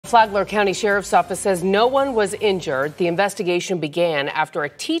Flagler County Sheriff's Office says no one was injured. The investigation began after a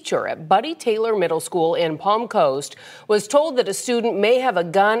teacher at Buddy Taylor Middle School in Palm Coast was told that a student may have a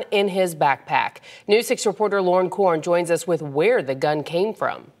gun in his backpack. News 6 reporter Lauren Korn joins us with where the gun came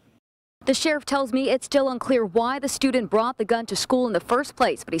from. The sheriff tells me it's still unclear why the student brought the gun to school in the first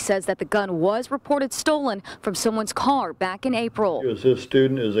place, but he says that the gun was reported stolen from someone's car back in April. This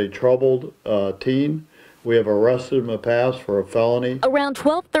student is a troubled teen. We have arrested him in the past for a felony. Around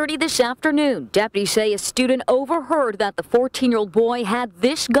 12:30 this afternoon, deputies say a student overheard that the 14-year-old boy had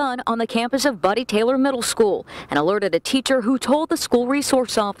this gun on the campus of Buddy Taylor Middle School and alerted a teacher who told the school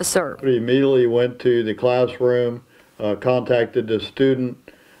resource officer. He immediately went to the classroom, contacted the student,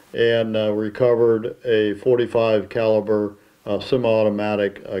 and recovered a .45 caliber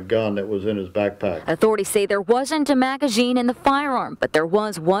semi-automatic gun that was in his backpack. Authorities say there wasn't a magazine in the firearm, but there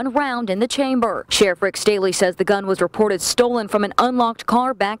was one round in the chamber. Sheriff Rick Staley says the gun was reported stolen from an unlocked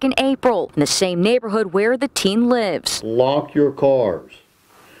car back in April in the same neighborhood where the teen lives. Lock your cars,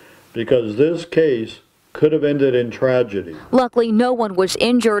 because this case could have ended in tragedy. Luckily, no one was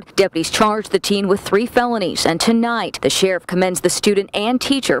injured. Deputies charged the teen with 3 felonies, and tonight the sheriff commends the student and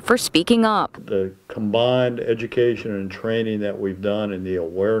teacher for speaking up. The combined education and training that we've done and the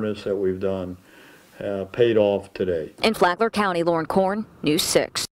awareness that we've done paid off today. In Flagler County, Lauren Korn, News 6.